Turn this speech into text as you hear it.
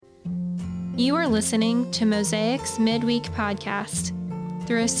You are listening to Mosaic's Midweek Podcast.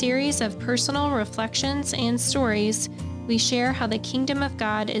 Through a series of personal reflections and stories, we share how the kingdom of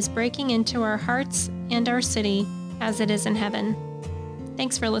God is breaking into our hearts and our city as it is in heaven.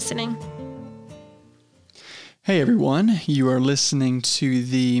 Thanks for listening. Hey everyone, you are listening to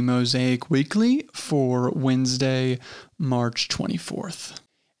the Mosaic Weekly for Wednesday, March 24th.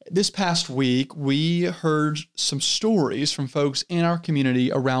 This past week, we heard some stories from folks in our community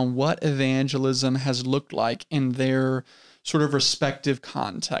around what evangelism has looked like in their sort of respective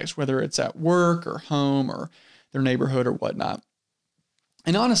context, whether it's at work or home or their neighborhood or whatnot.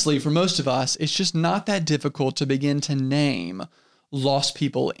 And honestly, for most of us, it's just not that difficult to begin to name lost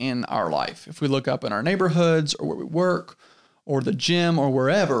people in our life. If we look up in our neighborhoods or where we work or the gym or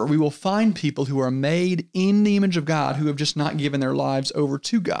wherever, we will find people who are made in the image of God who have just not given their lives over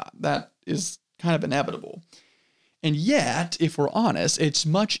to God. That is kind of inevitable. And yet, if we're honest, it's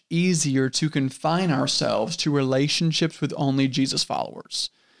much easier to confine ourselves to relationships with only Jesus followers.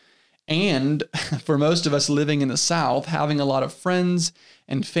 And for most of us living in the South, having a lot of friends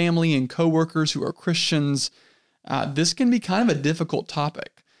and family and coworkers who are Christians, this can be kind of a difficult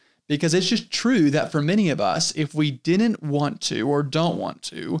topic. Because it's just true that for many of us, if we didn't want to or don't want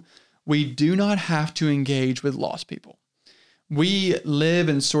to, we do not have to engage with lost people. We live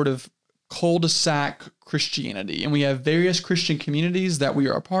in sort of cul-de-sac Christianity, and we have various Christian communities that we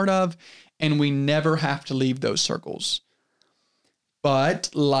are a part of, and we never have to leave those circles. But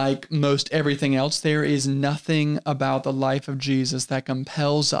like most everything else, there is nothing about the life of Jesus that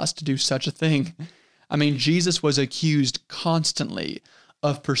compels us to do such a thing. I mean, Jesus was accused constantly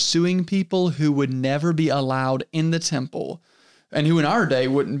of pursuing people who would never be allowed in the temple and who in our day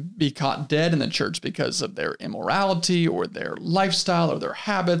wouldn't be caught dead in the church because of their immorality or their lifestyle or their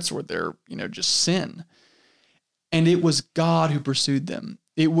habits or their, just sin. And it was God who pursued them.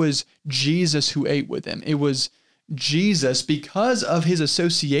 It was Jesus who ate with them. It was Jesus, because of his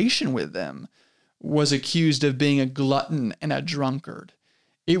association with them, was accused of being a glutton and a drunkard.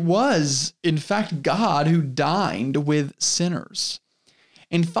 It was, in fact, God who dined with sinners.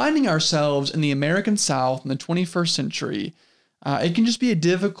 And finding ourselves in the American South in the 21st century, it can just be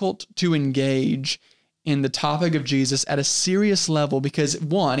difficult to engage in the topic of Jesus at a serious level because,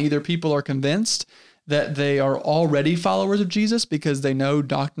 one, either people are convinced that they are already followers of Jesus because they know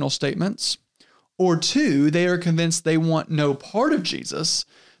doctrinal statements, or two, they are convinced they want no part of Jesus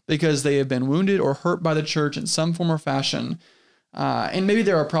because they have been wounded or hurt by the church in some form or fashion. And maybe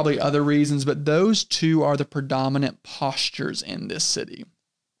there are probably other reasons, but those two are the predominant postures in this city.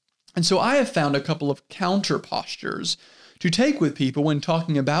 And so I have found a couple of counter postures to take with people when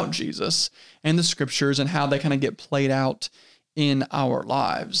talking about Jesus and the scriptures and how they kind of get played out in our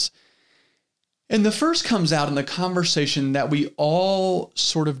lives. And the first comes out in the conversation that we all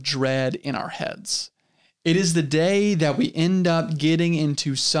sort of dread in our heads. It is the day that we end up getting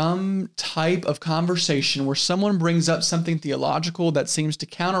into some type of conversation where someone brings up something theological that seems to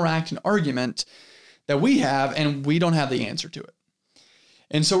counteract an argument that we have, and we don't have the answer to it.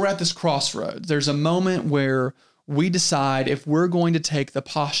 And so we're at this crossroads. There's a moment where we decide if we're going to take the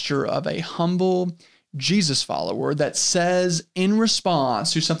posture of a humble Jesus follower that says in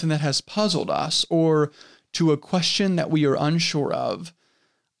response to something that has puzzled us or to a question that we are unsure of,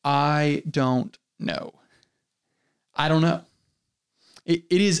 I don't know. I don't know. It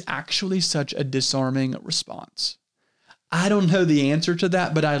is actually such a disarming response. I don't know the answer to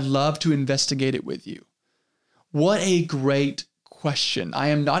that, but I'd love to investigate it with you. What a great question. I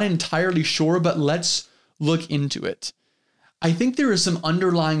am not entirely sure, but let's look into it. I think there is some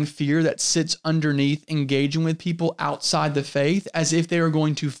underlying fear that sits underneath engaging with people outside the faith as if they are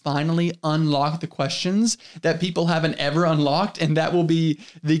going to finally unlock the questions that people haven't ever unlocked, and that will be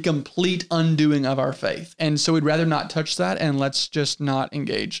the complete undoing of our faith. And so we'd rather not touch that, and let's just not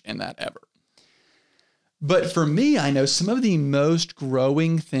engage in that ever. But for me, I know some of the most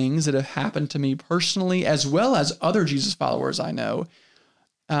growing things that have happened to me personally, as well as other Jesus followers I know,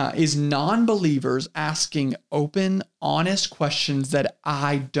 is non-believers asking open, honest questions that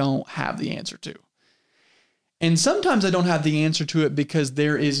I don't have the answer to. And sometimes I don't have the answer to it because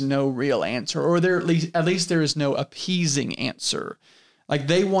there is no real answer, or at least there is no appeasing answer. Like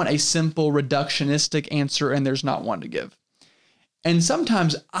they want a simple reductionistic answer and there's not one to give. And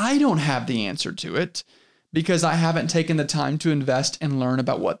sometimes I don't have the answer to it because I haven't taken the time to invest and learn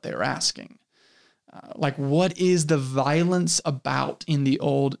about what they're asking. Like, what is the violence about in the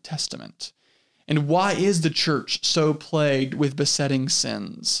Old Testament? And why is the church so plagued with besetting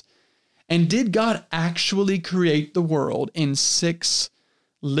sins? And did God actually create the world in 6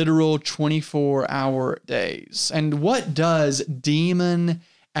 literal 24-hour days? And what does demon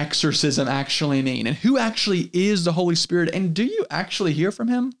exorcism actually mean? And who actually is the Holy Spirit? And do you actually hear from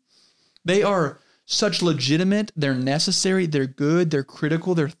him? They are such legitimate, they're necessary, they're good, they're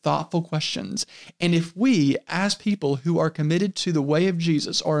critical, they're thoughtful questions. And if we, as people who are committed to the way of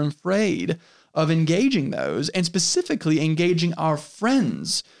Jesus, are afraid of engaging those, and specifically engaging our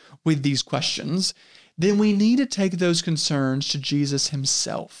friends with these questions, then we need to take those concerns to Jesus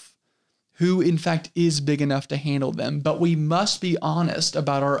himself, who in fact is big enough to handle them. But we must be honest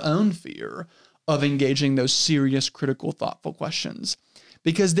about our own fear of engaging those serious, critical, thoughtful questions.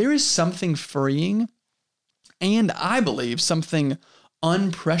 Because there is something freeing, and I believe something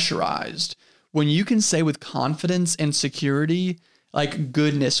unpressurized, when you can say with confidence and security, like,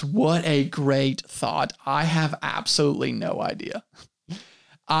 goodness, what a great thought. I have absolutely no idea.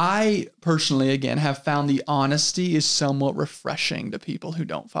 I personally, again, have found the honesty is somewhat refreshing to people who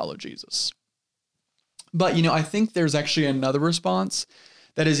don't follow Jesus. But, I think there's actually another response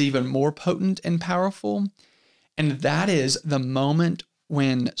that is even more potent and powerful, and that is the moment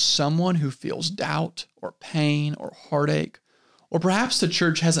when someone who feels doubt or pain or heartache, or perhaps the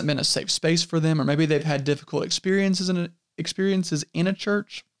church hasn't been a safe space for them, or maybe they've had difficult experiences in a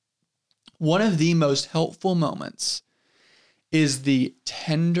church, one of the most helpful moments is the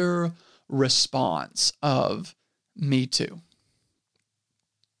tender response of, me too.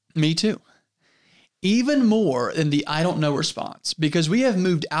 Me too. Even more than the I don't know response, because we have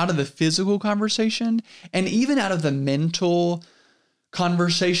moved out of the physical conversation and even out of the mental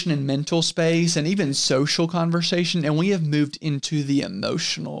conversation and mental space and even social conversation, and we have moved into the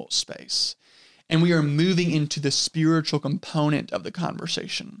emotional space. And we are moving into the spiritual component of the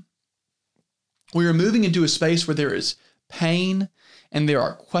conversation. We are moving into a space where there is pain, and there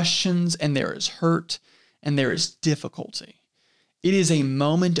are questions, and there is hurt, and there is difficulty. It is a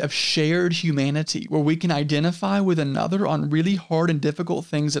moment of shared humanity where we can identify with another on really hard and difficult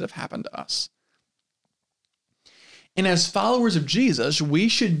things that have happened to us. And as followers of Jesus, we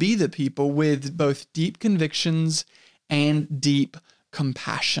should be the people with both deep convictions and deep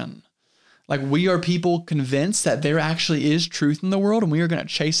compassion. Like, we are people convinced that there actually is truth in the world, and we are going to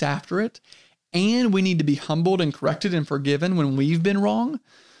chase after it. And we need to be humbled and corrected and forgiven when we've been wrong.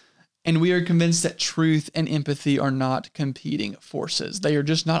 And we are convinced that truth and empathy are not competing forces. They are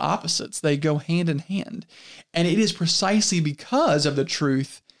just not opposites. They go hand in hand. And it is precisely because of the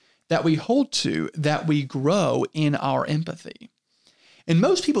truth that we hold to that we grow in our empathy. And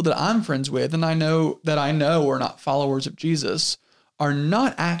most people that I'm friends with, and I know are not followers of Jesus, are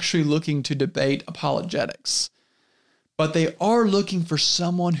not actually looking to debate apologetics, but they are looking for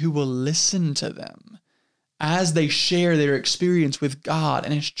someone who will listen to them as they share their experience with God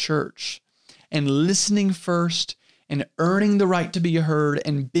and his church, and listening first and earning the right to be heard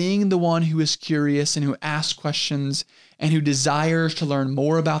and being the one who is curious and who asks questions and who desires to learn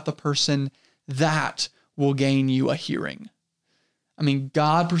more about the person. That will gain you a hearing. I mean,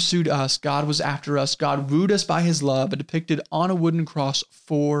 God pursued us. God was after us. God wooed us by his love, depicted on a wooden cross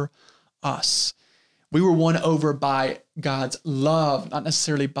for us. We were won over by God's love, not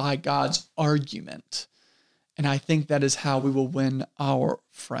necessarily by God's argument. And I think that is how we will win our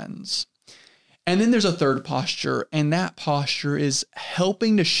friends. And then there's a third posture, and that posture is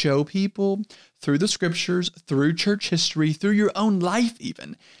helping to show people through the scriptures, through church history, through your own life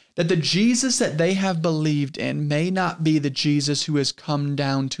even, that the Jesus that they have believed in may not be the Jesus who has come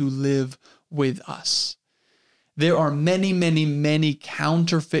down to live with us. There are many, many, many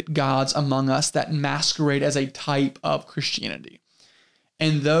counterfeit gods among us that masquerade as a type of Christianity.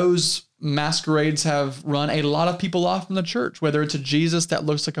 And those masquerades have run a lot of people off from the church, whether it's a Jesus that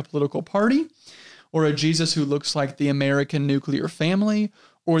looks like a political party, or a Jesus who looks like the American nuclear family,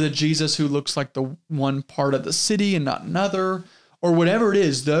 or the Jesus who looks like the one part of the city and not another, or whatever it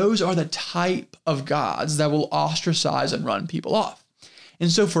is. Those are the type of gods that will ostracize and run people off.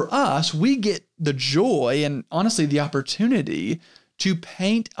 And so for us, we get the joy and honestly the opportunity to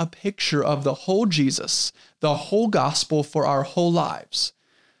paint a picture of the whole Jesus, the whole gospel for our whole lives.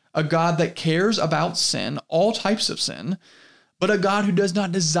 A God that cares about sin, all types of sin, but a God who does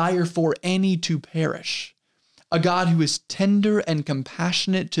not desire for any to perish. A God who is tender and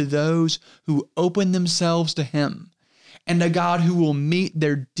compassionate to those who open themselves to him. And a God who will meet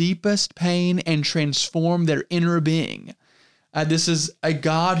their deepest pain and transform their inner being. This is a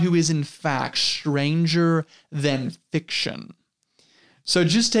God who is in fact stranger than fiction. So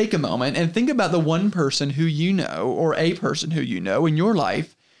just take a moment and think about the one person who you know, or a person who you know in your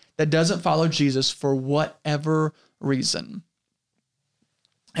life that doesn't follow Jesus for whatever reason.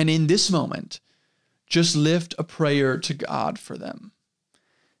 And in this moment, just lift a prayer to God for them.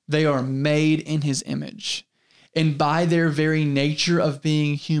 They are made in his image. and by their very nature of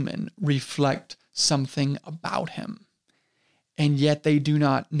being human, reflect something about him. And yet they do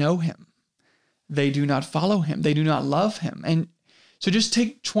not know him. They do not follow him. They do not love him. And so just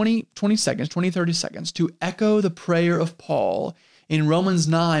take 30 seconds to echo the prayer of Paul in Romans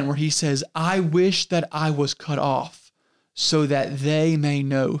 9, where he says, I wish that I was cut off so that they may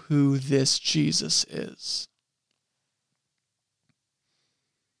know who this Jesus is.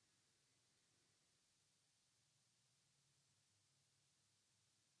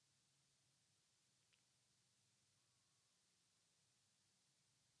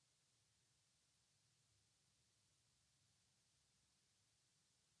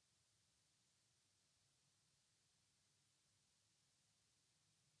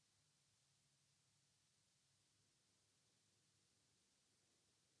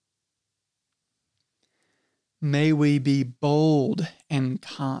 May we be bold and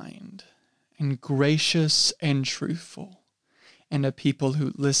kind and gracious and truthful, and a people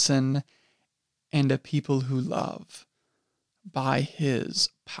who listen and a people who love by his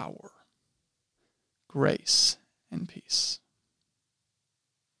power. Grace and peace.